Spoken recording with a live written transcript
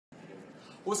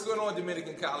What's going on,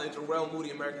 Dominican College? Orel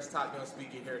Moody, America's top young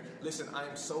speaker here. Listen, I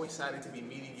am so excited to be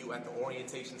meeting you at the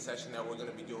orientation session that we're going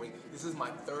to be doing. This is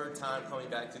my third time coming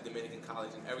back to Dominican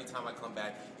College, and every time I come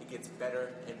back, it gets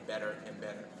better and better and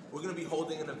better. We're going to be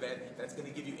holding an event that's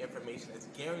going to give you information that's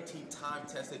guaranteed,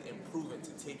 time-tested, and proven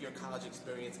to take your college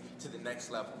experience to the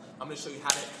next level. I'm going to show you how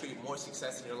to create more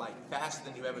success in your life faster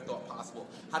than you ever thought possible,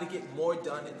 how to get more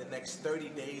done in the next 30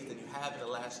 days than you have in the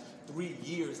last 3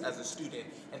 years as a student,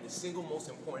 and the single most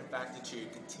important factor to your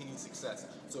continued success.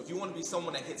 So if you want to be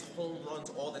someone that hits home runs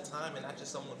all the time and not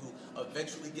just someone who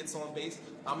eventually gets on base,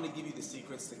 I'm going to give you the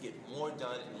secrets to get more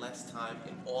done in less time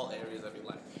in all areas of your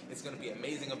life. It's going to be an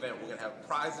amazing event. We're going to have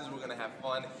prizes, we're going to have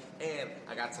fun, and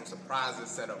I got some surprises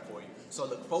set up for you. So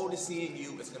look forward to seeing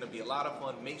you. It's going to be a lot of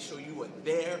fun. Make sure you are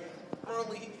there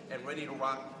early and ready to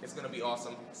rock. It's going to be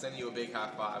awesome. Sending you a big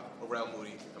high five. Orel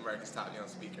Moody, America's top young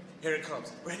speaker. Here it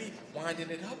comes. Ready? Winding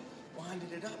it up.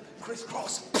 Winding it up.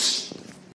 Crisscross.